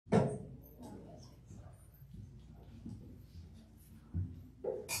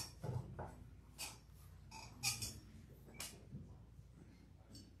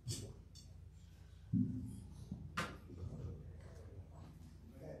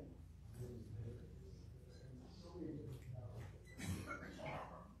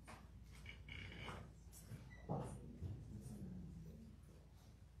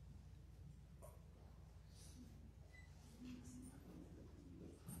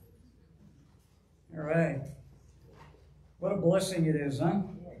All right. What a blessing it is, huh?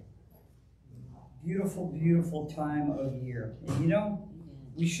 Beautiful, beautiful time of year. And you know,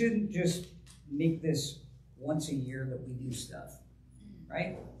 we shouldn't just make this once a year that we do stuff,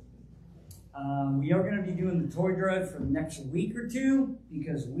 right? We are going to be doing the toy drive for the next week or two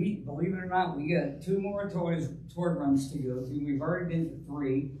because believe it or not, we got 2 more toy runs to go to. We've already been to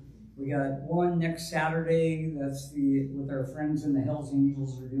 3. We got one next Saturday. That's with our friends in the Hells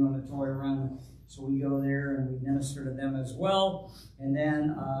Angels are doing a toy run. So we go there and we minister to them as well. And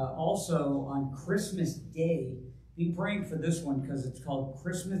then also on Christmas Day, be praying for this one because it's called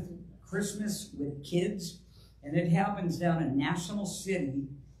Christmas with Kids. And it happens down in National City.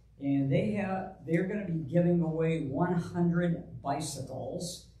 And they're going to be giving away 100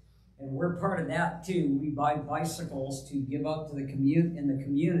 bicycles. And we're part of that too. We buy bicycles to give up to the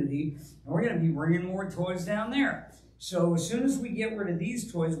community. And we're going to be bringing more toys down there. So as soon as we get rid of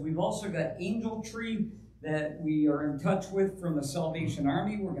these toys, we've also got Angel Tree that we are in touch with from the Salvation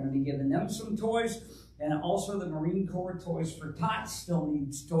Army. We're going to be giving them some toys. And also the Marine Corps Toys for Tots still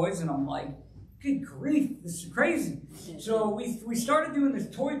needs toys. And I'm like, good grief, this is crazy. So we started doing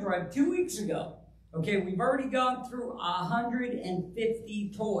this toy drive 2 weeks ago. Okay, we've already gone through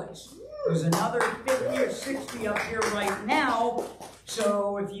 150 toys. There's another 50 or 60 up here right now.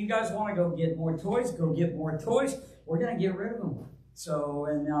 So if you guys want to go get more toys, go get more toys. We're going to get rid of them. So,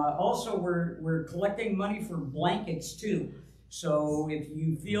 and also we're collecting money for blankets too. So if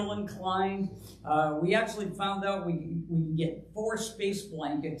you feel inclined, we actually found out we can get 4 space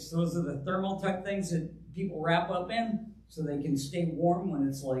blankets. Those are the thermal type things that people wrap up in so they can stay warm when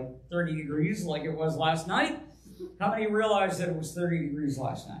it's like 30 degrees like it was last night. How many realized that it was 30 degrees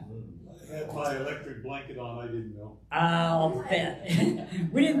last night? I had my electric blanket on, I didn't know. I'll bet.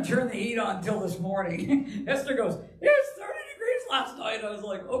 We didn't turn the heat on until this morning. Esther goes, it was 30 degrees last night. I was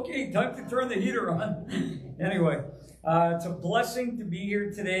like, okay, time to turn the heater on. Anyway, it's a blessing to be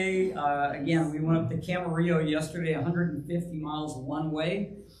here today. Again, we went up to Camarillo yesterday, 150 miles one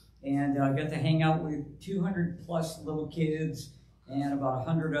way. And I got to hang out with 200 plus little kids and about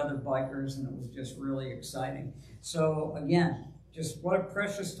 100 other bikers, and it was just really exciting. So again, just what a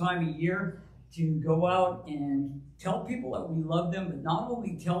precious time of year to go out and tell people that we love them, but not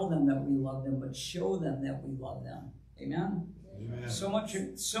only tell them that we love them, but show them that we love them. Amen? Amen.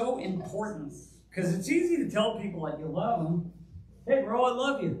 So important, because it's easy to tell people that you love them. Hey, bro, I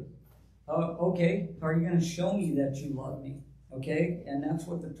love you. Okay, are you going to show me that you love me? Okay, and that's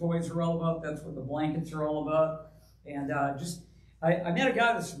what the toys are all about. That's what the blankets are all about. And I met a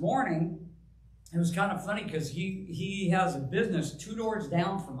guy this morning. It was kind of funny because he has a business 2 doors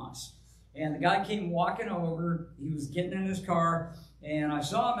down from us. And the guy came walking over. He was getting in his car. And I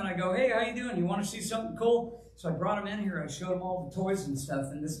saw him and I go, hey, how you doing? You want to see something cool? So I brought him in here. I showed him all the toys and stuff.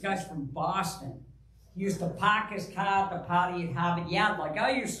 And this guy's from Boston. He used to park his car at the party at Harvard Yard like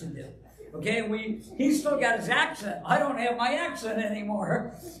I used to do. Okay, he's still got his accent. I don't have my accent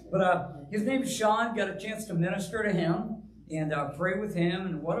anymore. But his name's Sean. Got a chance to minister to him and pray with him.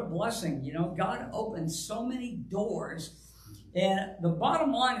 And what a blessing. You know, God opened so many doors. And the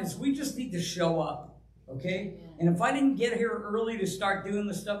bottom line is we just need to show up. Okay? And if I didn't get here early to start doing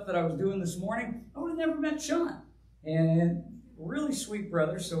the stuff that I was doing this morning, I would have never met Sean. And really sweet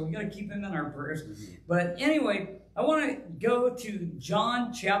brother, so we got to keep him in our prayers. But anyway, I want to go to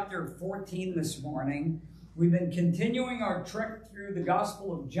John chapter 14 this morning. We've been continuing our trek through the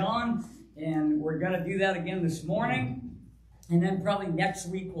Gospel of John, and we're going to do that again this morning. And then probably next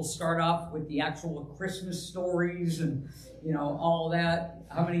week we'll start off with the actual Christmas stories and, you know, all that.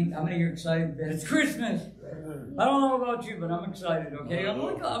 How many are excited that it's Christmas? I don't know about you, but I'm excited, okay? I'm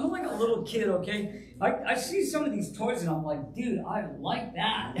like a little kid, okay? I see some of these toys and I'm like, dude, I like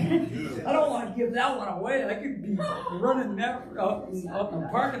that. I don't want to give that one away. I could be running that up in the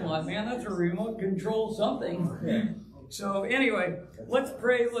parking lot, man. That's a remote control something. So anyway, let's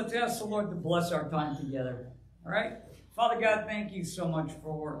pray. Let's ask the Lord to bless our time together. All right? Father God, thank you so much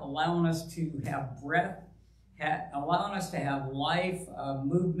for allowing us to have breath, allowing us to have life,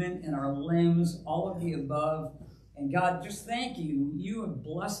 movement in our limbs, all of the above. And God, just thank you. You have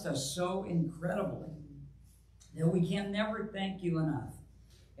blessed us so incredibly that we can never thank you enough.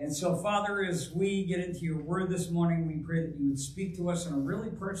 And so, Father, as we get into your word this morning, we pray that you would speak to us in a really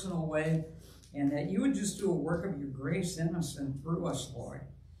personal way and that you would just do a work of your grace in us and through us, Lord.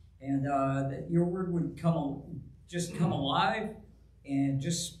 And that your word would come alive and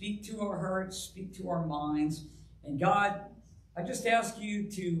just speak to our hearts, speak to our minds. And God, I just ask you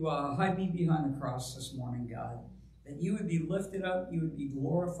to hide me behind the cross this morning, God, that you would be lifted up, you would be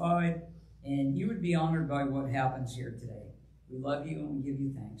glorified, and you would be honored by what happens here today. We love you and we give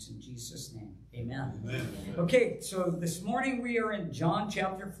you thanks in Jesus' name. Amen. Amen. Okay, so this morning we are in John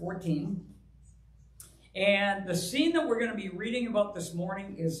chapter 14. And the scene that we're going to be reading about this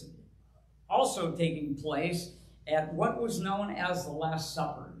morning is also taking place at what was known as the Last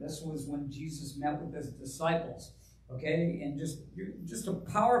Supper. This was when Jesus met with his disciples. Okay, and just a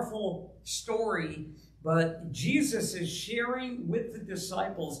powerful story, but Jesus is sharing with the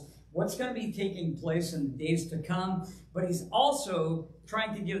disciples what's going to be taking place in the days to come, but he's also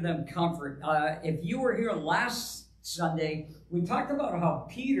trying to give them comfort. If you were here last Sunday, we talked about how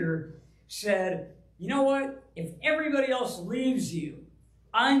Peter said, you know what, if everybody else leaves you,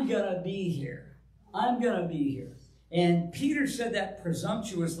 I'm going to be here. I'm going to be here. And Peter said that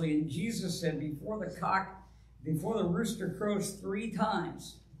presumptuously, and Jesus said, before the rooster crows 3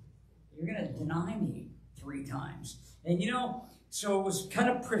 times, you're going to deny me 3 times. And you know, so it was kind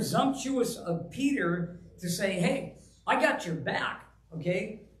of presumptuous of Peter to say, hey, I got your back,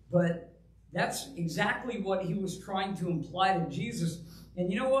 okay? But that's exactly what he was trying to imply to Jesus.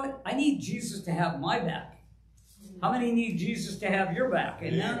 And you know what? I need Jesus to have my back. How many need Jesus to have your back?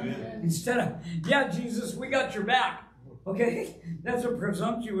 And now, instead of, yeah, Jesus, we got your back, okay? That's a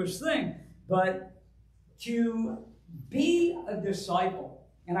presumptuous thing. But to be a disciple,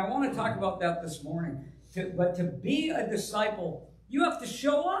 and I want to talk about that this morning, but to be a disciple, you have to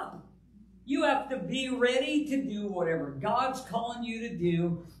show up. You have to be ready to do whatever God's calling you to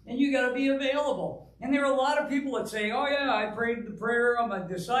do, and you got to be available. And there are a lot of people that say, oh yeah, I prayed the prayer, I'm a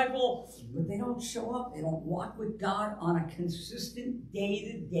disciple, but they don't show up. They don't walk with God on a consistent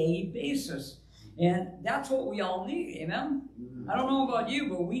day-to-day basis. And that's what we all need, amen? I don't know about you,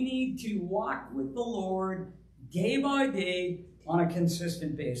 but we need to walk with the Lord day by day on a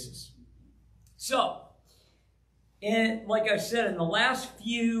consistent basis. So, and like I said, in the last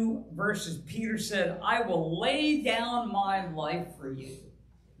few verses, Peter said, I will lay down my life for you.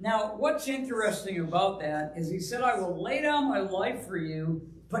 Now, what's interesting about that is he said, I will lay down my life for you,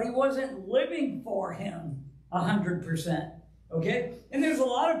 but he wasn't living for him 100%. Okay? And there's a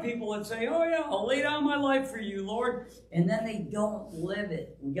lot of people that say, oh yeah, I'll lay down my life for you, Lord. And then they don't live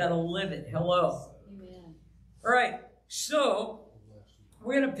it. We got to live it. Hello. Amen. All right. So,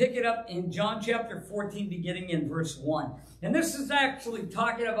 we're going to pick it up in John chapter 14, beginning in verse 1. And this is actually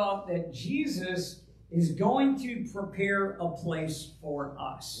talking about that Jesus is going to prepare a place for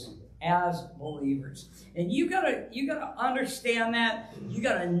us as believers. And you gotta understand that. You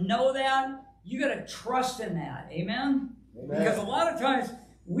got to know that. You got to trust in that. Amen? Amen. Because a lot of times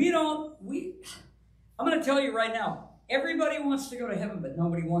I'm going to tell you right now, everybody wants to go to heaven, but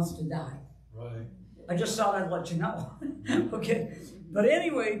nobody wants to die. Right. I just thought I'd let you know. Okay. But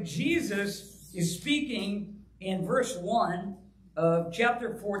anyway, Jesus is speaking in verse 1 of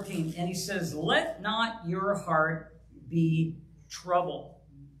chapter 14, and he says, let not your heart be troubled.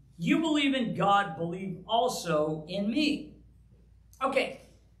 You believe in God, believe also in me. Okay,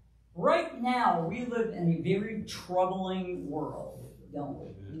 right now we live in a very troubling world, don't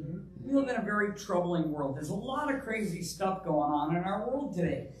we? We live in a very troubling world. There's a lot of crazy stuff going on in our world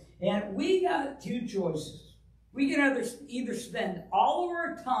today. And we got 2 choices. We can either spend all of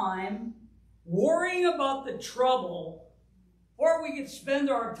our time worrying about the trouble, or we could spend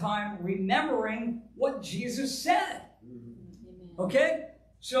our time remembering what Jesus said. Okay?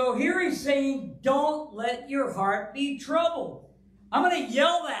 So here he's saying, don't let your heart be troubled. I'm going to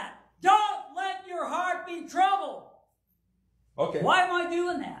yell that. Don't let your heart be troubled. Okay. Why am I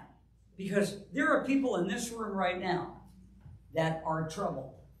doing that? Because there are people in this room right now that are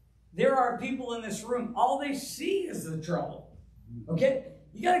troubled. There are people in this room, all they see is the trouble. Okay?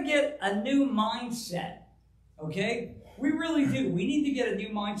 You got to get a new mindset. Okay? We really do. We need to get a new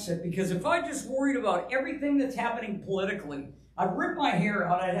mindset, because if I just worried about everything that's happening politically, I'd rip my hair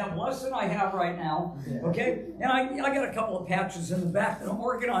out. I'd have less than I have right now. Okay? And I got a couple of patches in the back that I'm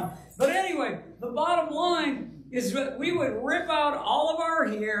working on. But anyway, the bottom line is that we would rip out all of our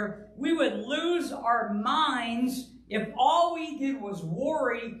hair. We would lose our minds if all we did was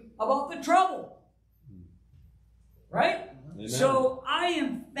worry about the trouble. Right? Amen. So I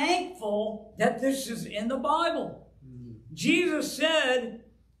am thankful that this is in the Bible. Jesus said,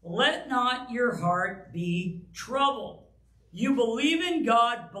 let not your heart be troubled. You believe in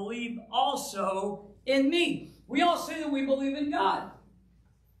God, believe also in me. We all say that we believe in God.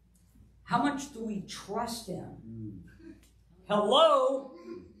 How much do we trust him? Hello?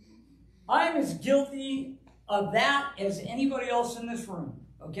 I'm as guilty of that as anybody else in this room.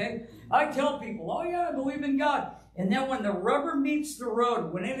 Okay? I tell people, oh yeah, I believe in God. And then when the rubber meets the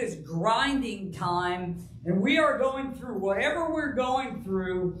road, when it is grinding time, and we are going through whatever we're going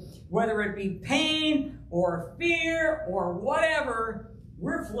through, whether it be pain or fear or whatever,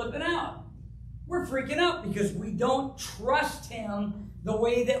 we're flipping out. We're freaking out because we don't trust him the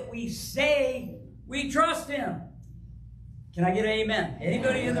way that we say we trust him. Can I get an amen?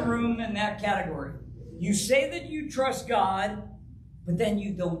 Anybody in the room in that category? You say that you trust God, but then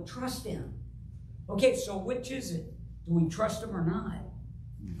you don't trust him. Okay, so which is it? Do we trust him or not?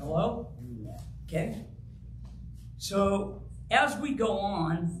 Hello? Okay. So as we go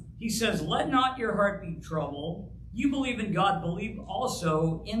on, he says, let not your heart be troubled. You believe in God, believe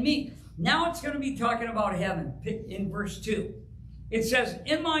also in me. Now it's going to be talking about heaven in verse 2. It says,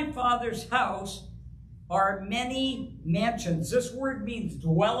 in my Father's house are many mansions. This word means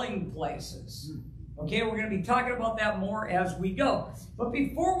dwelling places. Okay, we're going to be talking about that more as we go. But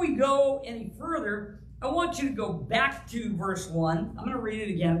before we go any further, I want you to go back to verse 1. I'm going to read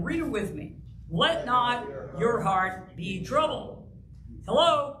it again. Read it with me. Let not your heart be troubled.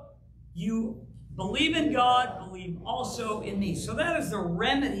 Hello? You believe in God, believe also in me. So that is the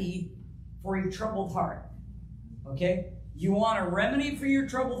remedy for a troubled heart. Okay? You want a remedy for your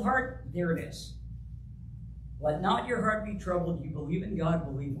troubled heart? There it is. Let not your heart be troubled. You believe in God,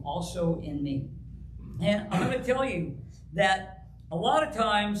 believe also in me. And I'm going to tell you that a lot of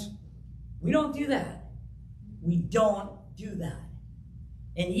times we don't do that. We don't do that.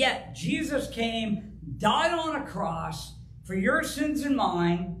 And yet Jesus came, died on a cross for your sins and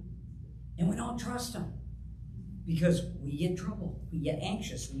mine, and we don't trust him because we get troubled, we get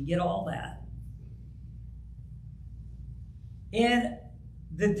anxious, we get all that. And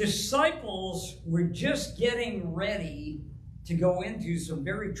the disciples were just getting ready to go into some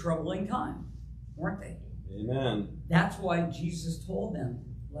very troubling time, weren't they? Amen. That's why Jesus told them,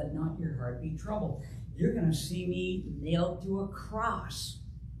 let not your heart be troubled. You're going to see me nailed to a cross,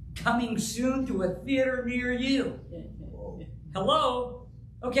 coming soon to a theater near you. Hello?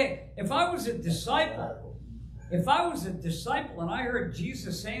 Okay, if I was a disciple and I heard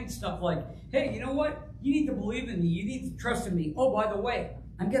Jesus saying stuff like, hey, you know what? You need to believe in me. You need to trust in me. Oh, by the way,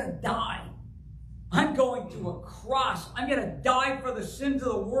 I'm going to die. I'm going to a cross. I'm going to die for the sins of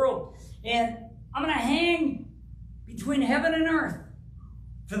the world. And I'm going to hang between heaven and earth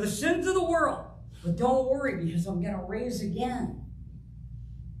for the sins of the world. But don't worry, because I'm going to raise again.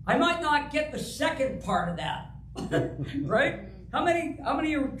 I might not get the second part of that. Right? How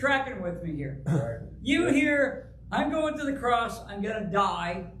many are tracking with me here? You hear, I'm going to the cross, I'm going to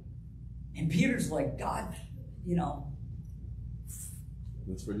die. And Peter's like, God, you know.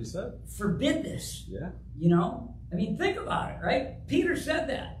 That's what he said. Forbid this. Yeah. You know? I mean, think about it, right? Peter said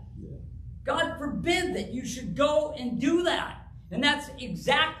that. Yeah. God forbid that you should go and do that. And that's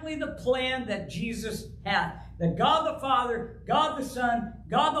exactly the plan that Jesus had. That God the Father, God the Son,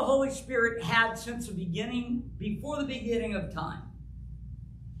 God the Holy Spirit had since the beginning, before the beginning of time.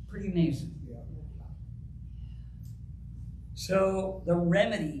 Pretty amazing. Yeah. So, the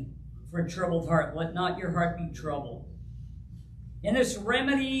remedy for a troubled heart, let not your heart be troubled. And this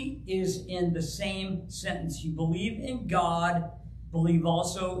remedy is in the same sentence. You believe in God, believe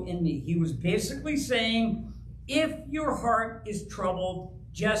also in me. He was basically saying, if your heart is troubled,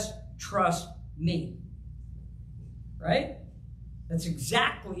 just trust me. Right? That's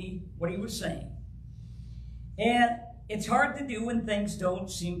exactly what he was saying. And it's hard to do when things don't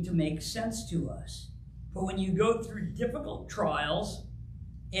seem to make sense to us. But when you go through difficult trials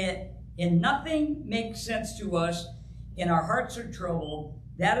and nothing makes sense to us and our hearts are troubled,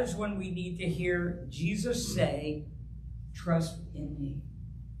 that is when we need to hear Jesus say, trust in me.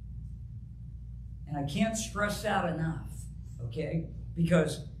 And I can't stress that enough, okay?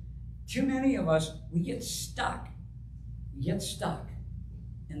 Because too many of us, we get stuck. We get stuck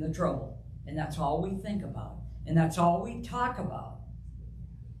in the trouble. And that's all we think about. And that's all we talk about.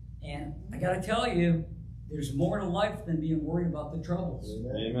 And I got to tell you, there's more to life than being worried about the troubles.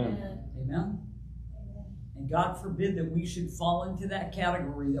 Amen. Amen. And God forbid that we should fall into that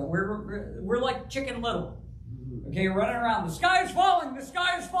category that we're like Chicken Little. Okay, running around. The sky is falling. The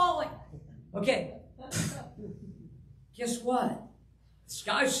sky is falling. Okay. Guess what? The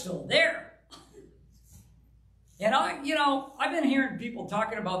sky's still there. And I've been hearing people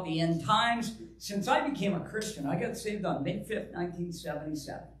talking about the end times since I became a Christian. I got saved on May 5th,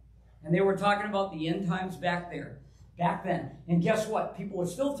 1977. And they were talking about the end times back then. And guess what? People are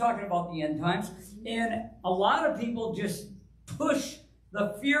still talking about the end times. And a lot of people just push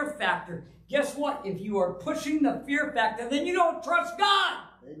the fear factor. Guess what? If you are pushing the fear factor, then you don't trust God.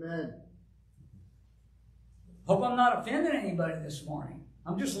 Amen. Hope I'm not offending anybody this morning.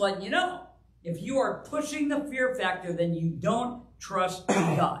 I'm just letting you know. If you are pushing the fear factor, then you don't trust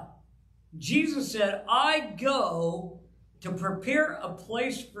God. Jesus said, I go to prepare a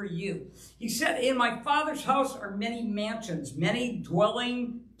place for you. He said, in my Father's house are many mansions, many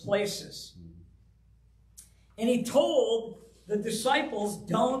dwelling places. And he told the disciples,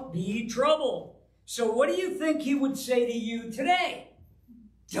 don't be troubled. So what do you think he would say to you today?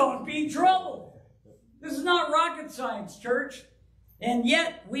 Don't be troubled. This is not rocket science, church. And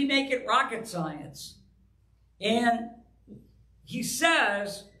yet we make it rocket science. And he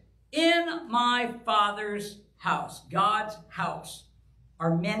says, in my Father's house, God's house,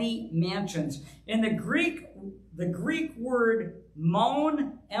 are many mansions. In the Greek word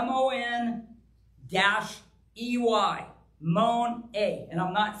mon, M-O-N -E-Y, mon a, and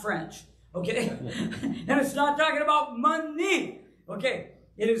I'm not French, okay? And it's not talking about money, okay?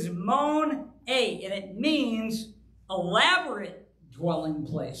 It is mon a, and it means elaborate dwelling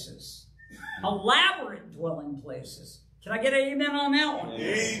places. Elaborate dwelling places. Can I get an amen on that one?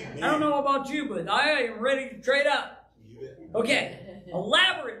 Amen. I don't know about you, but I am ready to trade up. Okay,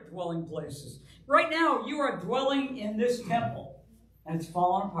 elaborate dwelling places. Right now, you are dwelling in this temple, and it's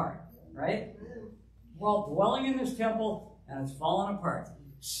falling apart, right? We're all dwelling in this temple, and it's falling apart.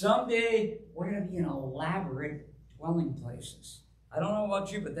 Someday, we're going to be in elaborate dwelling places. I don't know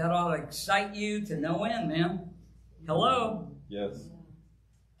about you, but that ought to excite you to no end, man. Hello? Yes.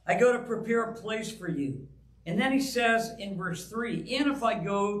 I go to prepare a place for you. And then he says in verse 3, and if I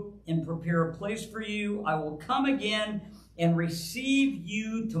go and prepare a place for you, I will come again and receive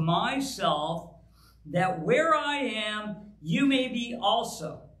you to myself, that where I am, you may be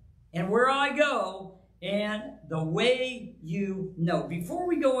also. And where I go, and the way you know. Before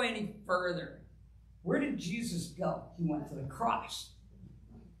we go any further, where did Jesus go? He went to the cross.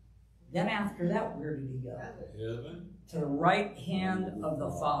 Then after that, where did he go? Heaven. To the right hand of the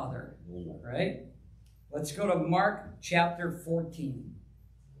Father, right? Let's go to Mark chapter 14.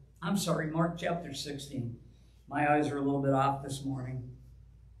 I'm sorry, Mark chapter 16. My eyes are a little bit off this morning.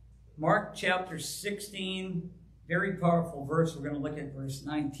 Mark chapter 16, very powerful verse. We're going to look at verse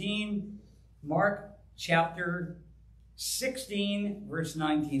 19. Mark chapter 16, verse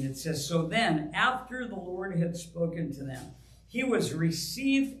 19. It says, so then, after the Lord had spoken to them, he was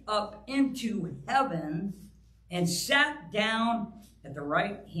received up into heaven and sat down at the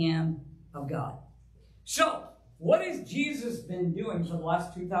right hand of God. So, what has Jesus been doing for the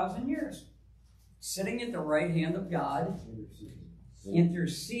last 2,000 years? Sitting at the right hand of God,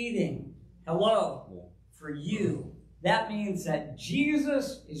 interceding. Hello, for you. That means that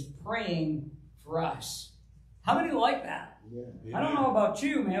Jesus is praying for us. How many like that? Yeah. I don't know about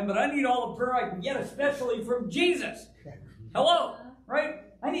you, man, but I need all the prayer I can get, especially from Jesus. Hello, right?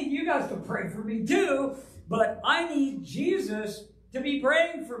 I need you guys to pray for me too, but I need Jesus to be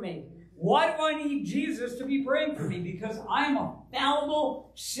praying for me. Why do I need Jesus to be praying for me? Because I'm a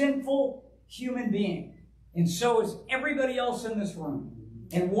fallible, sinful human being. And so is everybody else in this room.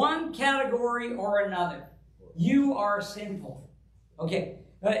 In one category or another, you are sinful. Okay.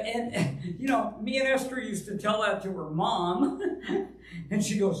 You know, me and Esther used to tell that to her mom. And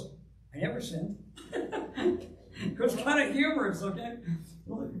she goes, I never sinned. It was kind of humorous, okay?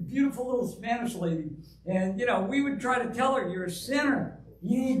 Beautiful little Spanish lady. And, you know, we would try to tell her, you're a sinner.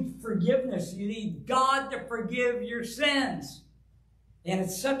 You need forgiveness. You need God to forgive your sins. And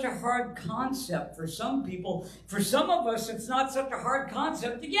it's such a hard concept for some people. For some of us, it's not such a hard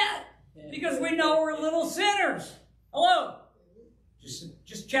concept to get. Because we know we're little sinners. Hello?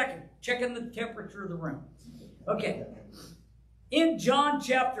 Just checking the temperature of the room. Okay. In John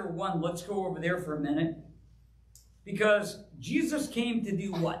chapter 1, let's go over there for a minute. Because Jesus came to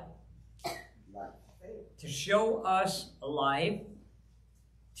do what? To show us life,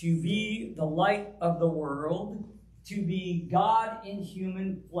 to be the light of the world, to be God in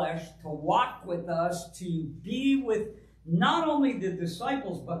human flesh, to walk with us, to be with not only the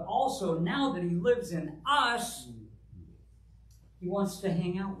disciples, but also now that he lives in us, he wants to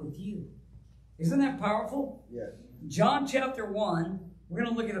hang out with you. Isn't that powerful? Yes. John chapter 1, we're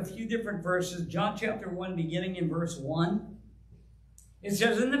going to look at a few different verses. John chapter 1, beginning in verse 1. It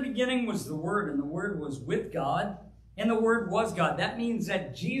says, in the beginning was the Word, and the Word was with God, and the Word was God. That means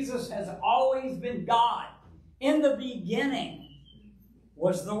that Jesus has always been God. In the beginning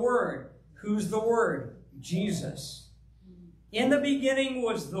was the Word. Who's the Word? Jesus. In the beginning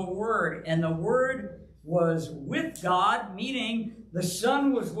was the Word, and the Word was with God, meaning the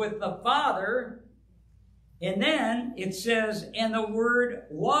Son was with the Father. And then it says, and the Word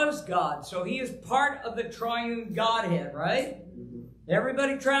was God. So he is part of the triune Godhead, right?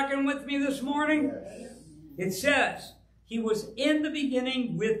 Everybody tracking with me this morning? It says, he was in the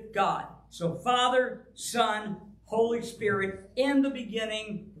beginning with God. So Father, Son, Holy Spirit in the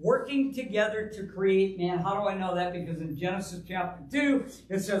beginning, working together to create man. How do I know that? Because in Genesis chapter 2,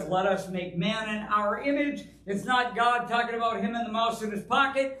 it says, let us make man in our image. It's not God talking about him and the mouse in his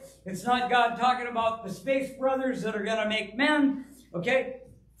pocket. It's not God talking about the space brothers that are going to make men. Okay?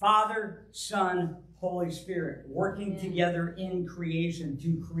 Father, Son, Holy Spirit, working together in creation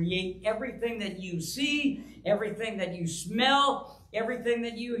to create everything that you see, everything that you smell, everything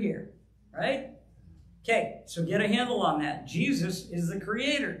that you hear. Right? Okay, so get a handle on that. Jesus is the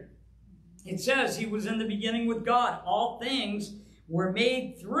creator. It says he was in the beginning with God. All things were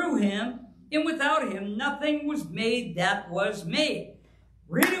made through him, and without him nothing was made that was made.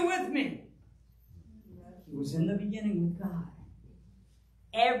 Read it with me. He was in the beginning with God.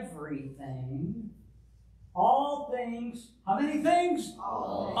 Everything, all things, how many things?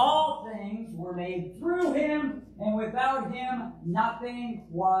 All things were made through him, and without him nothing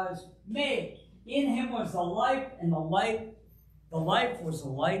was made. In him was the life, and the life was the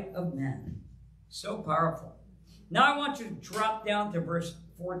light of men. So powerful. Now I want you to drop down to verse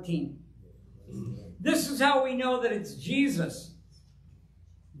 14. This is how we know that it's Jesus.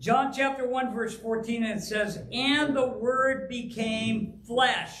 John chapter 1, verse 14, and it says, and the Word became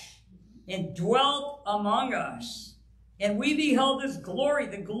flesh and dwelt among us. And we beheld his glory,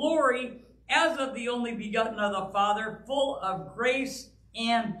 the glory as of the only begotten of the Father, full of grace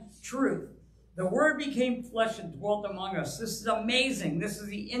and truth. The Word became flesh and dwelt among us. This is amazing. This is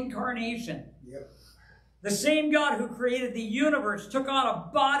the incarnation. Yep. The same God who created the universe took on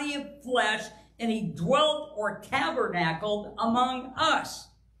a body of flesh, and he dwelt or tabernacled among us.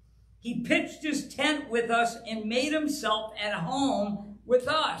 He pitched his tent with us and made himself at home with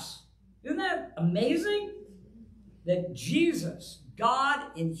us. Isn't that amazing? That Jesus,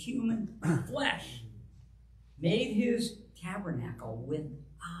 God in human flesh, made his tabernacle with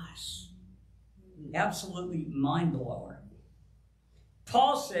us. Absolutely mind-blower.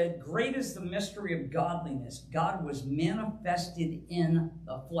 Paul said, great is the mystery of godliness. God was manifested in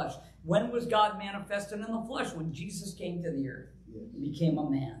the flesh. When was God manifested in the flesh? When Jesus came to the earth. He became a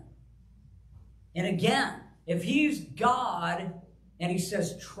man. And again, if he's God and he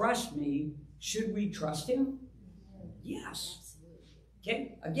says, trust me, should we trust him? Yes.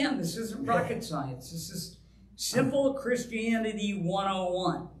 Okay? Again, this isn't rocket science. This is simple Christianity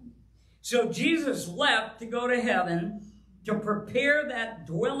 101. So Jesus left to go to heaven to prepare that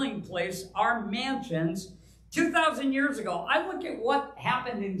dwelling place, our mansions, 2,000 years ago. I look at what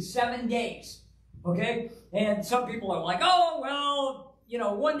happened in 7 days, okay? And some people are like, oh, well, you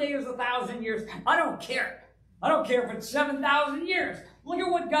know, 1 day is 1,000 years. I don't care. I don't care if it's 7,000 years. Look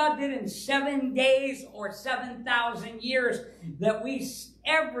at what God did in 7 days or 7,000 years. That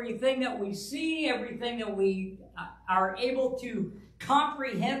everything that we see, everything that we are able to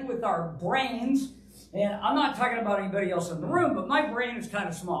comprehend with our brains. And I'm not talking about anybody else in the room, but my brain is kind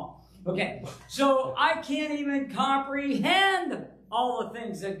of small. Okay, so I can't even comprehend all the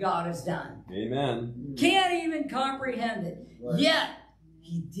things that God has done. Amen. Can't even comprehend it. Right. Yet,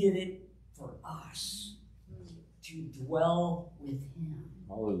 he did it for us to dwell with him.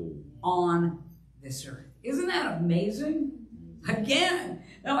 Hallelujah. On this earth. Isn't that amazing? Again,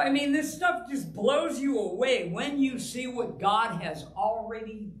 now, I mean, this stuff just blows you away when you see what God has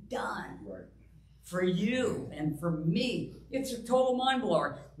already done. Right. For you and for me. It's a total mind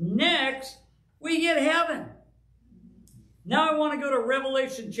blower. Next, we get heaven. Now I want to go to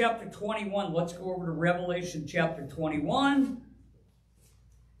Revelation chapter 21. Let's go over to Revelation chapter 21.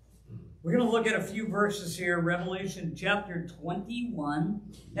 We're going to look at a few verses here. Revelation chapter 21.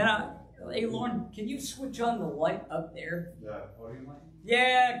 And hey, Lauren, can you switch on the light up there? The podium light?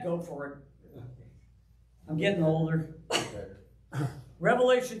 Yeah, go for it. I'm getting older.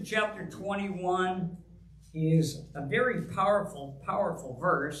 Revelation chapter 21 is a very powerful, powerful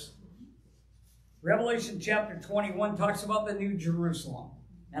verse. Revelation chapter 21 talks about the New Jerusalem.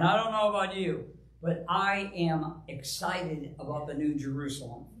 And I don't know about you, but I am excited about the New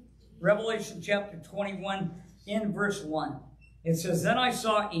Jerusalem. Revelation chapter 21 in verse 1. It says, then I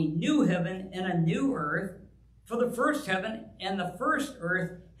saw a new heaven and a new earth, for the first heaven and the first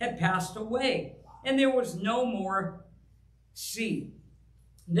earth had passed away, and there was no more sea.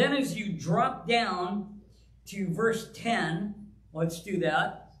 Then as you drop down to verse 10, let's do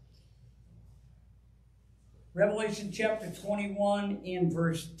that. Revelation chapter 21 in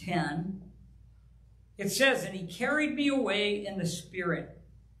verse 10. It says, and he carried me away in the spirit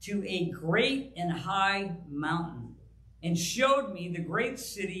to a great and high mountain, and showed me the great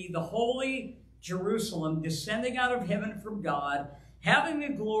city, the holy Jerusalem, descending out of heaven from God, having the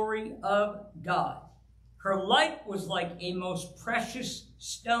glory of God. Her light was like a most precious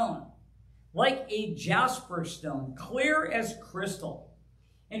stone, like a jasper stone, clear as crystal.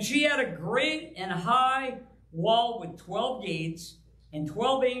 And she had a great and high wall with 12 gates, and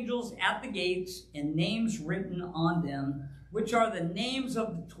 12 angels at the gates, and names written on them, which are the names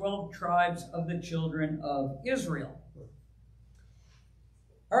of the 12 tribes of the children of Israel.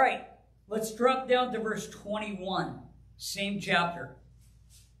 All right, let's drop down to verse 21, same chapter.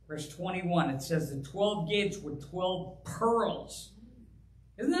 Verse 21, it says the 12 gates were 12 pearls.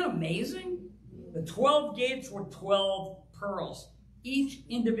 Isn't that amazing? The 12 gates were 12 pearls. Each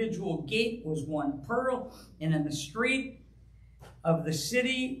individual gate was one pearl, and in the street of the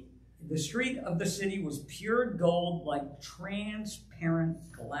city was pure gold like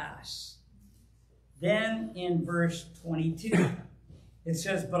transparent glass. Then in verse 22, it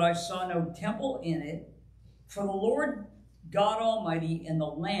says, but I saw no temple in it, for the Lord God Almighty and the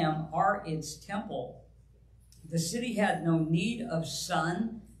Lamb are its temple. The city had no need of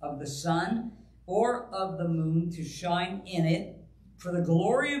the sun, or of the moon to shine in it, for the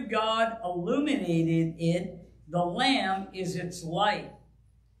glory of God illuminated it. The Lamb is its light,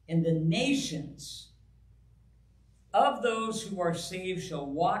 and the nations of those who are saved shall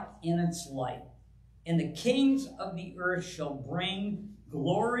walk in its light, and the kings of the earth shall bring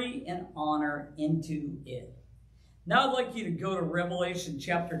glory and honor into it. Now I'd like you to go to Revelation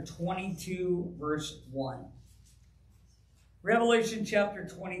chapter 22, verse 1. Revelation chapter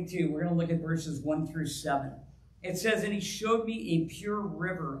 22, we're going to look at verses 1 through 7. It says, and he showed me a pure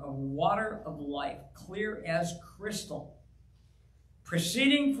river of water of life, clear as crystal,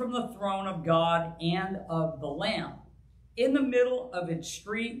 proceeding from the throne of God and of the Lamb. In the middle of its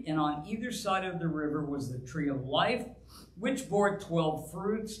street and on either side of the river was the tree of life, which bore 12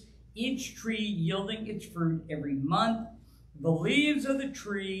 fruits, each tree yielding its fruit every month. The leaves of the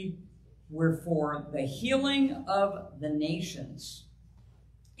tree were for the healing of the nations.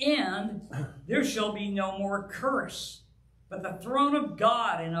 And there shall be no more curse, but the throne of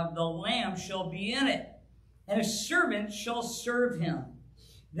God and of the Lamb shall be in it, and his servants shall serve him.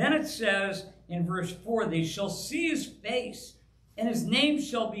 Then it says in verse 4, they shall see his face, and his name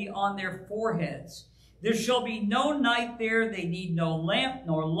shall be on their foreheads. There shall be no night there. They need no lamp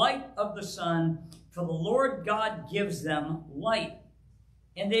nor light of the sun, for the Lord God gives them light,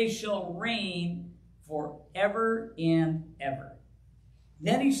 and they shall reign forever and ever.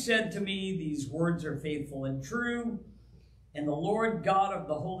 Then he said to me, these words are faithful and true, and the Lord God of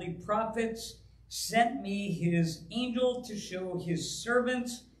the holy prophets sent me his angel to show his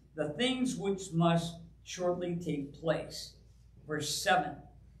servants the things which must shortly take place. Verse 7,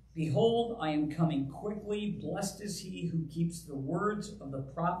 behold, I am coming quickly. Blessed is he who keeps the words of the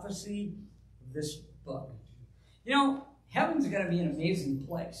prophecy of this book. You know, heaven's going to be an amazing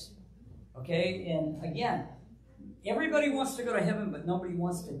place. Okay? And again, everybody wants to go to heaven, but nobody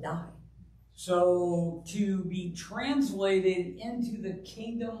wants to die. So to be translated into the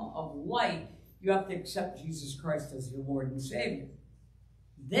kingdom of light, you have to accept Jesus Christ as your Lord and Savior.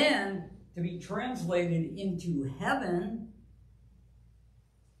 Then, to be translated into heaven,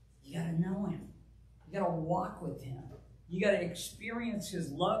 you got to know him. You got to walk with him. You got to experience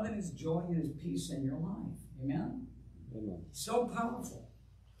his love and his joy and his peace in your life. Amen? Amen. So powerful.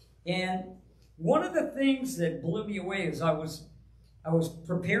 And one of the things that blew me away as I was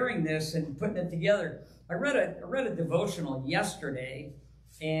preparing this and putting it together, I read a devotional yesterday,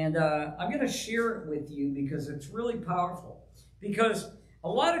 and I'm going to share it with you because it's really powerful. Because a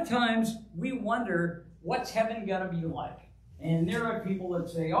lot of times we wonder, what's heaven going to be like? And there are people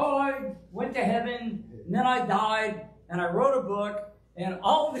that say, oh, I went to heaven, and then I died, and I wrote a book, and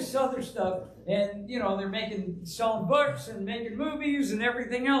all this other stuff. And, you know, they're selling books and making movies and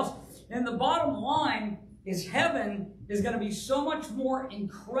everything else. And the bottom line is heaven is going to be so much more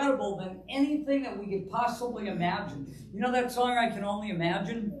incredible than anything that we could possibly imagine. You know that song, I Can Only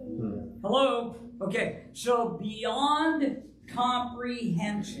Imagine? Mm-hmm. Hello? Okay, so beyond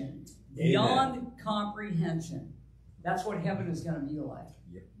comprehension. Beyond comprehension. That's what heaven is going to be like.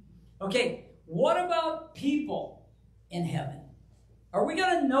 Yeah. Okay, what about people in heaven? Are we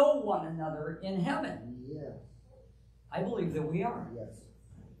going to know one another in heaven? Yes. I believe that we are. Yes.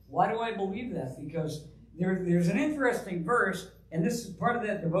 Why do I believe that? Because there's an interesting verse, and this is part of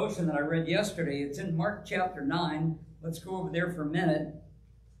that devotion that I read yesterday. It's in Mark chapter 9. Let's go over there for a minute.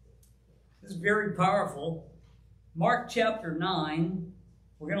 This is very powerful. Mark chapter 9,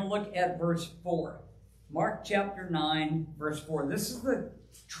 we're going to look at verse 4. Mark chapter 9, verse 4. This is the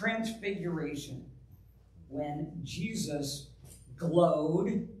transfiguration when Jesus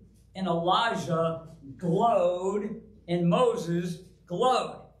glowed, and Elijah glowed, and Moses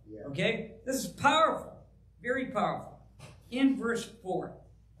glowed. Yeah. Okay? This is powerful. Very powerful. In verse 4,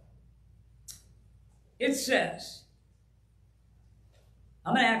 it says,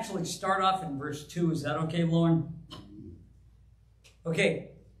 I'm going to actually start off in verse 2. Is that okay, Lauren?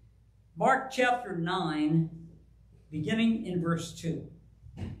 Okay. Mark chapter 9, beginning in verse 2.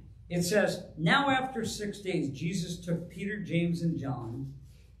 It says, now after 6 days, Jesus took Peter, James, and John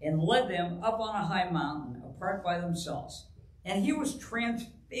and led them up on a high mountain apart by themselves. And he was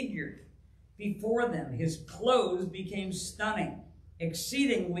transfigured before them. His clothes became stunning,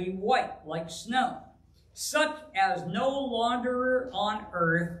 exceedingly white like snow, such as no launderer on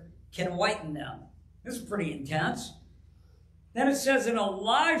earth can whiten them. This is pretty intense. Then it says, and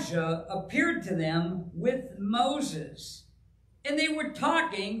Elijah appeared to them with Moses, and they were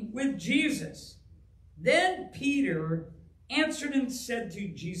talking with Jesus. Then Peter answered and said to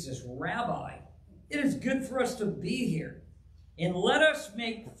Jesus, Rabbi, it is good for us to be here, and let us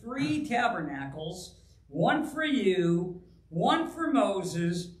make 3 tabernacles, one for you, one for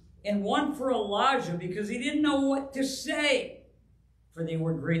Moses, and one for Elijah, because he didn't know what to say, for they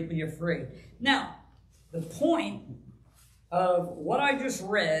were greatly afraid. Now, the point of what I just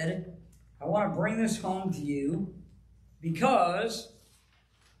read, I want to bring this home to you, because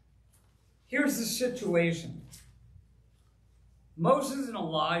here's the situation. Moses and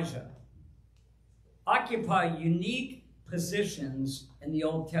Elijah occupy unique positions in the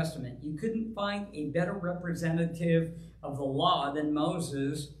Old Testament. You couldn't find a better representative of the law than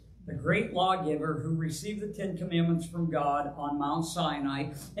Moses, the great lawgiver who received the 10 Commandments from God on Mount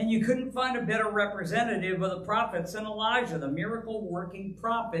Sinai. And you couldn't find a better representative of the prophets than Elijah, the miracle-working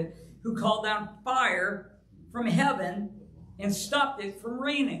prophet who called down fire from heaven and stopped it from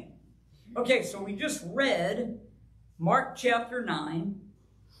raining. Okay, so we just read Mark chapter 9,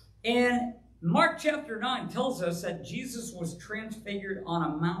 and Mark chapter 9 tells us that Jesus was transfigured on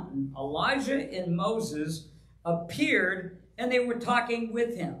a mountain. Elijah and Moses appeared, and they were talking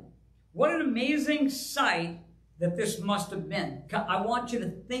with him. What an amazing sight that this must have been. I want you to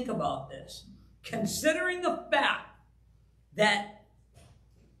think about this. Considering the fact that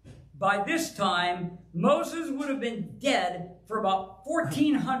by this time, Moses would have been dead for about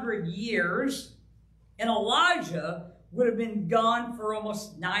 1,400 years, and Elijah would have been gone for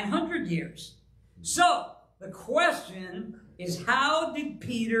almost 900 years. So, the question is, how did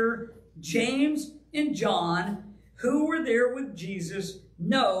Peter, James, and John, who were there with Jesus,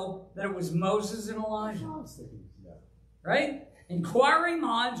 know that it was Moses and Elijah? Right? Inquiring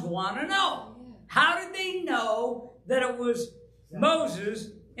minds want to know. How did they know that it was Moses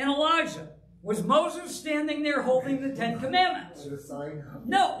and Elijah? Was Moses standing there holding the 10 Commandments?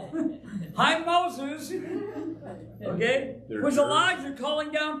 No. Hi, Moses. Okay? Was Elijah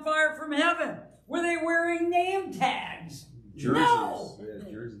calling down fire from heaven? Were they wearing name tags? Jerseys. No.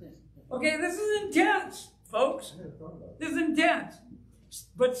 Yeah, jerseys. Okay, this is intense, folks. This is intense.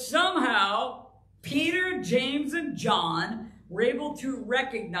 But somehow, Peter, James, and John were able to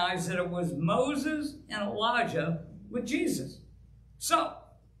recognize that it was Moses and Elijah with Jesus. So,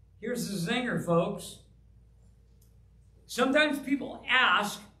 here's the zinger, folks. Sometimes people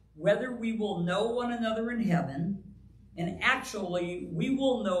ask whether we will know one another in heaven, and actually, we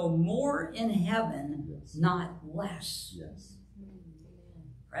will know more in heaven, yes, not less. Yes.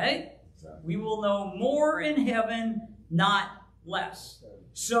 Right? Exactly. We will know more in heaven, not less.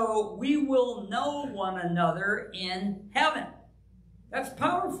 So we will know one another in heaven. That's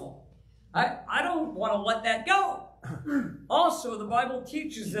powerful. I don't want to let that go. Also, the Bible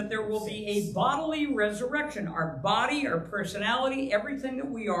teaches that there will be a bodily resurrection. Our body, our personality, everything that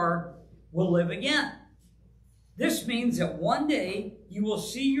we are will live again. This means that one day you will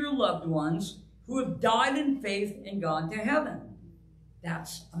see your loved ones who have died in faith and gone to heaven.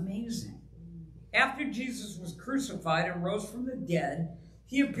 That's amazing. After Jesus was crucified and rose from the dead,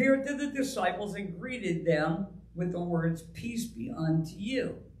 he appeared to the disciples and greeted them with the words, "Peace be unto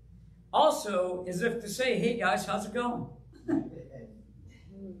you." Also, as if to say, hey guys, how's it going?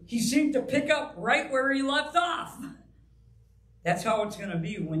 He seemed to pick up right where he left off. That's how it's going to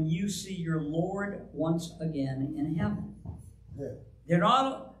be when you see your Lord once again in heaven. They're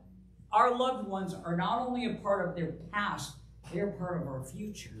not, our loved ones are not only a part of their past, they're part of our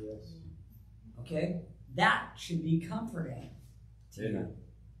future. Okay? That should be comforting to you.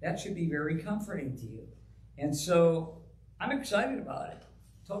 That should be very comforting to you. And so I'm excited about it.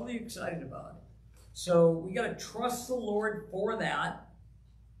 Totally excited about it. So we got to trust the Lord for that.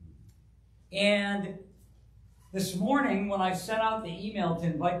 And this morning, when I sent out the email to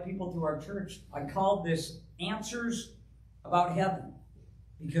invite people to our church, I called this Answers About Heaven,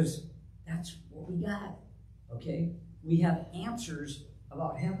 because that's what we got. Okay? We have answers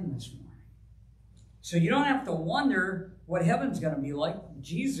about heaven this morning. So you don't have to wonder what heaven's going to be like.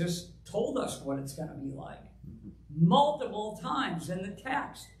 Jesus told us what it's going to be like multiple times in the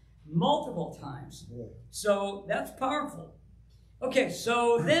text, multiple times. So that's powerful. Okay,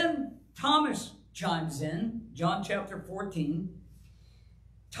 so then Thomas chimes in, John chapter 14.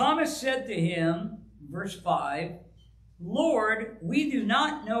 Thomas said to him, verse 5, Lord, we do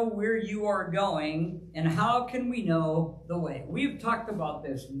not know where you are going, and how can we know the way? We've talked about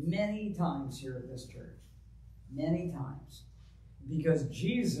this many times here at this church. Many times. Because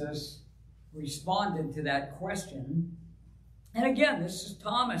Jesus responded to that question. And again, this is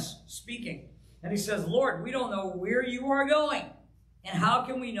Thomas speaking. And he says, Lord, we don't know where you are going, and how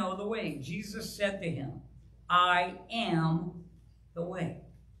can we know the way? Jesus said to him, I am the way.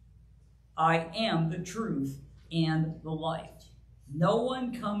 I am the truth and the life. No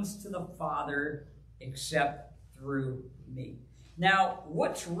one comes to the Father except through me. Now,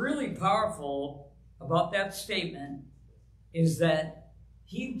 what's really powerful about that statement is that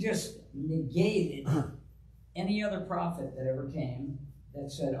he just negated any other prophet that ever came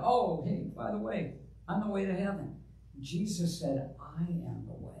that said, oh, hey, by the way, I'm the way to heaven. Jesus said, I am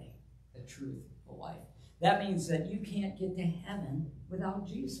the way, the truth, the life. That means that you can't get to heaven without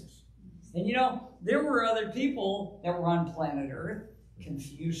Jesus. And you know, there were other people that were on planet Earth.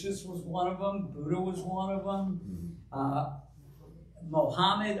 Confucius was one of them. Buddha was one of them.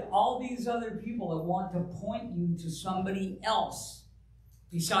 Mohammed, all these other people that want to point you to somebody else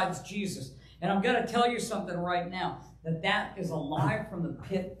besides Jesus. And I'm going to tell you something right now, that is a lie from the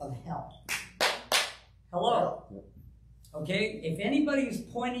pit of hell. Hello. Okay? If anybody is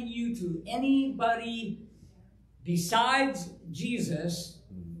pointing you to anybody besides Jesus,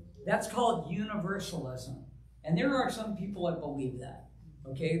 that's called universalism. And there are some people that believe that.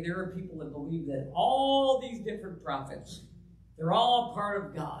 Okay? There are people that believe that all these different prophets, they're all part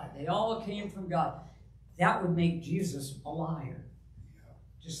of God. They all came from God. That would make Jesus a liar.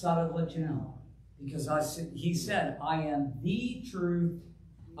 Just thought I'd let you know. Because he said, I am the truth,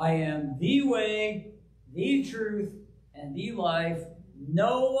 I am the way, the truth, and the life.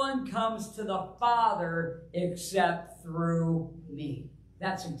 No one comes to the Father except through me.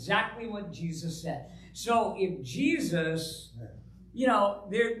 That's exactly what Jesus said. So if Jesus, you know,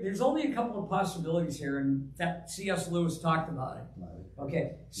 there's only a couple of possibilities here. In fact, C.S. Lewis talked about it.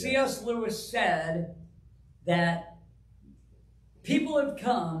 Okay, C.S. Lewis said that people have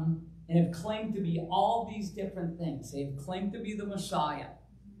come and have claimed to be all these different things. They've claimed to be the Messiah.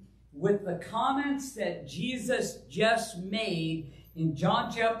 With the comments that Jesus just made in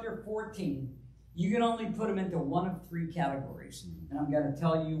John chapter 14, you can only put them into one of three categories. And I'm going to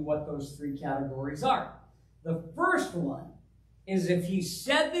tell you what those three categories are. The first one is if he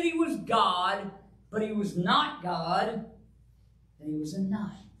said that he was God, but he was not God, then he was a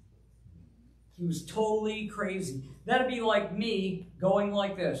nut. He was totally crazy. That'd be like me going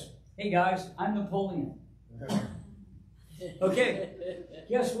like this. Hey guys, I'm Napoleon. Okay,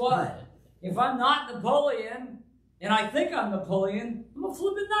 guess what? If I'm not Napoleon, and I think I'm Napoleon, I'm a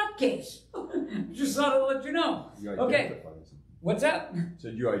flippin' nutcase. Just thought I'd let you know. Okay, what's that? So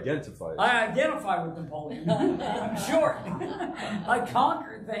you identify. I identify with Napoleon. I'm short. I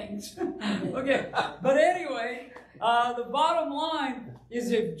conquer things. Okay, but anyway, the bottom line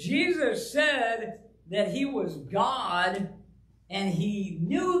is if Jesus said that he was God and he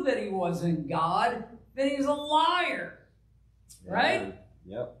knew that he wasn't God, then he's a liar. Right?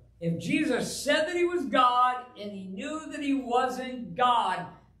 Yep. If Jesus said that he was God and he knew that he wasn't God,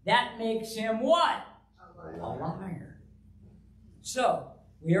 that makes him what? A liar. So,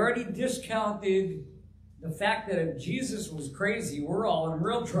 we already discounted the fact that if Jesus was crazy, we're all in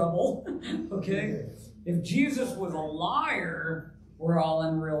real trouble. Okay? If Jesus was a liar, we're all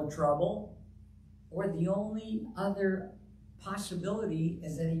in real trouble. Or the only other possibility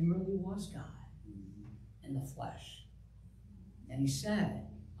is that he really was God in the flesh. And he said,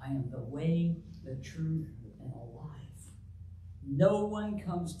 I am the way, the truth, and the life. No one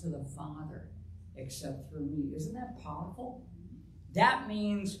comes to the Father except through me. Isn't that powerful? That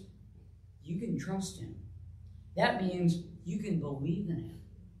means you can trust him. That means you can believe in him.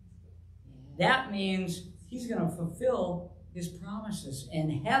 That means he's going to fulfill his promises.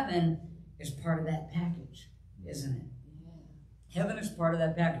 And heaven is part of that package, isn't it? Heaven is part of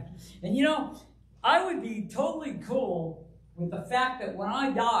that package. And you know, I would be totally cool with the fact that when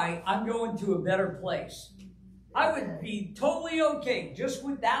I die, I'm going to a better place. I would be totally okay just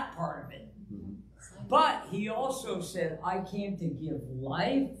with that part of it. But he also said, I came to give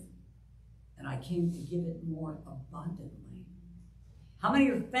life, and I came to give it more abundantly. How many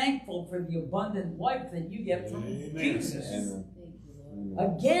are thankful for the abundant life that you get from Jesus?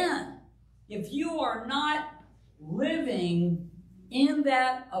 Again, if you are not living in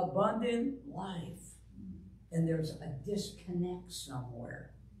that abundant life, then there's a disconnect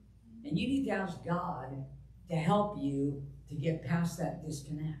somewhere. And you need to ask God to help you to get past that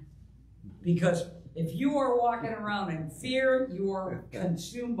disconnect. Because if you are walking around in fear, you are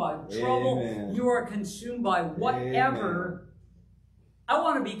consumed by trouble, Amen. you are consumed by whatever. I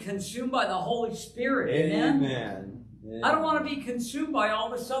want to be consumed by the Holy Spirit. Amen? Amen. I don't want to be consumed by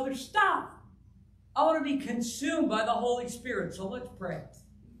all this other stuff. I want to be consumed by the Holy Spirit. So let's pray.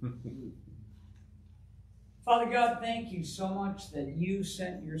 Father God, thank you so much that you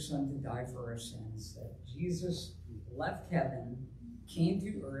sent your Son to die for our sins, that Jesus left heaven, came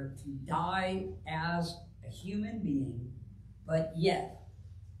to earth to die as a human being, but yet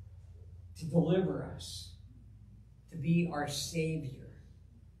to deliver us, to be our Savior,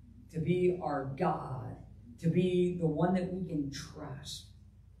 to be our God, to be the one that we can trust.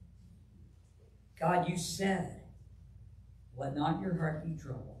 God, you said, let not your heart be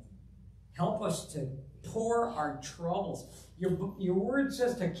troubled. Help us to pour our troubles. Your word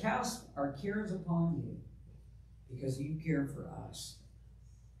says to cast our cares upon you because you care for us.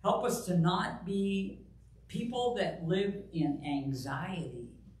 Help us to not be people that live in anxiety.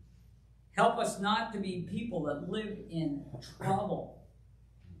 Help us not to be people that live in trouble,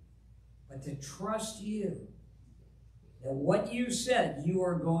 but to trust you that what you said you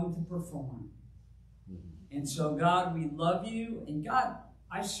are going to perform. And so, God, we love you. And God,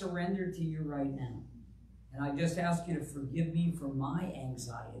 I surrender to you right now. And I just ask you to forgive me for my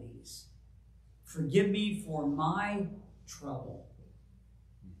anxieties. Forgive me for my trouble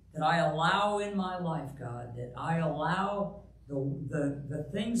that I allow in my life, God, that I allow the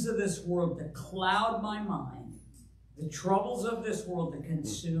things of this world to cloud my mind, the troubles of this world to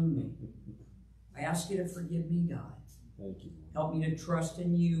consume me. I ask you to forgive me, God. Thank you. Help me to trust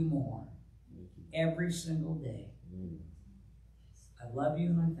in you more every single day. I love you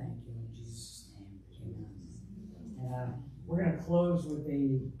and I thank you in Jesus' name. Amen. And we're going to close with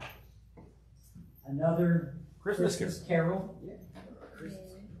another Christmas carol.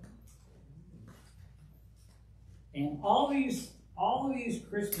 And all of these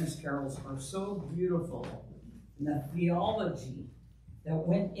Christmas carols are so beautiful, and the theology that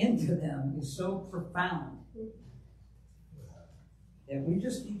went into them is so profound that we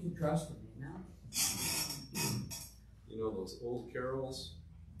just need to trust them. Amen. You know those old carols?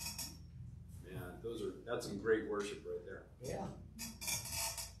 Man, that's some great worship right there. Yeah.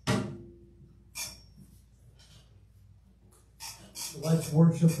 So let's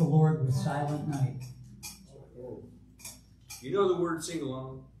worship the Lord with Silent Night. You know the word sing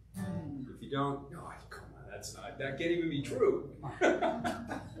along? If you don't, no, come on, that can't even be true.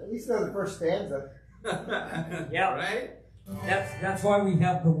 At least know the first stanza. Yeah. Right? That's why we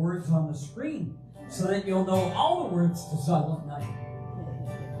have the words on the screen, so that you'll know all the words to Silent Night.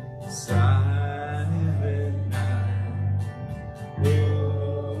 Silent night,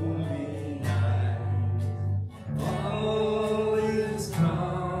 holy night, all is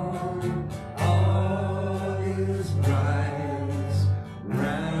calm, all is bright,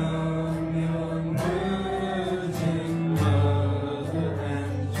 round your virgin mother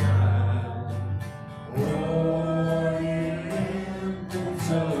and child, holy infant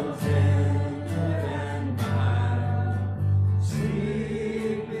so tender and mild,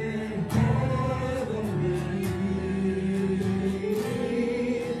 sleep in heaven.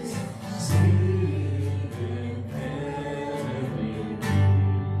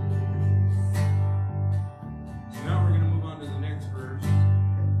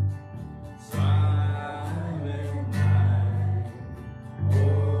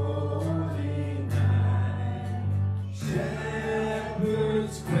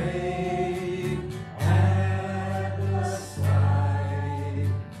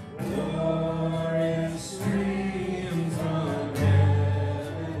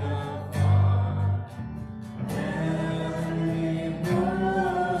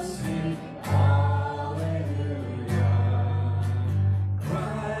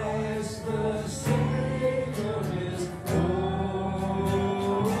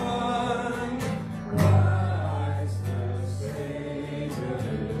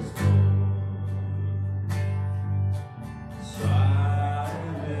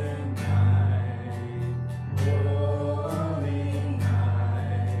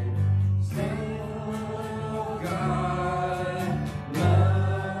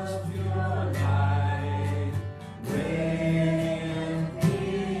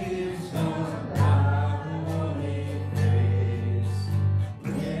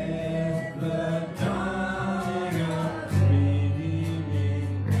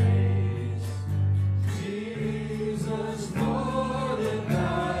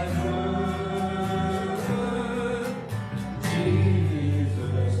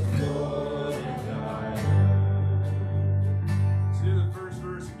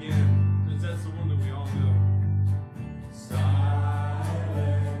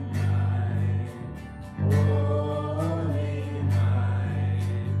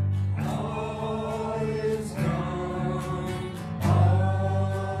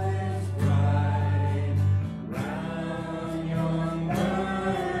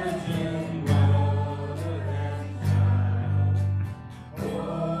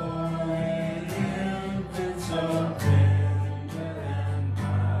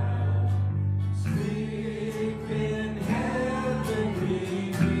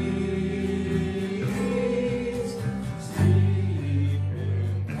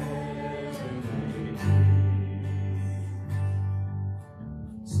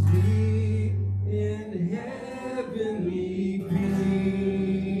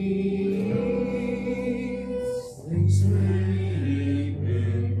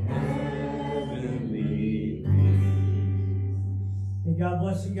 God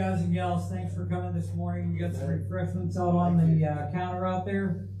bless you guys and gals. Thanks for coming this morning. We got some refreshments out on the counter out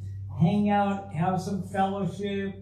there. Hang out, have some fellowship.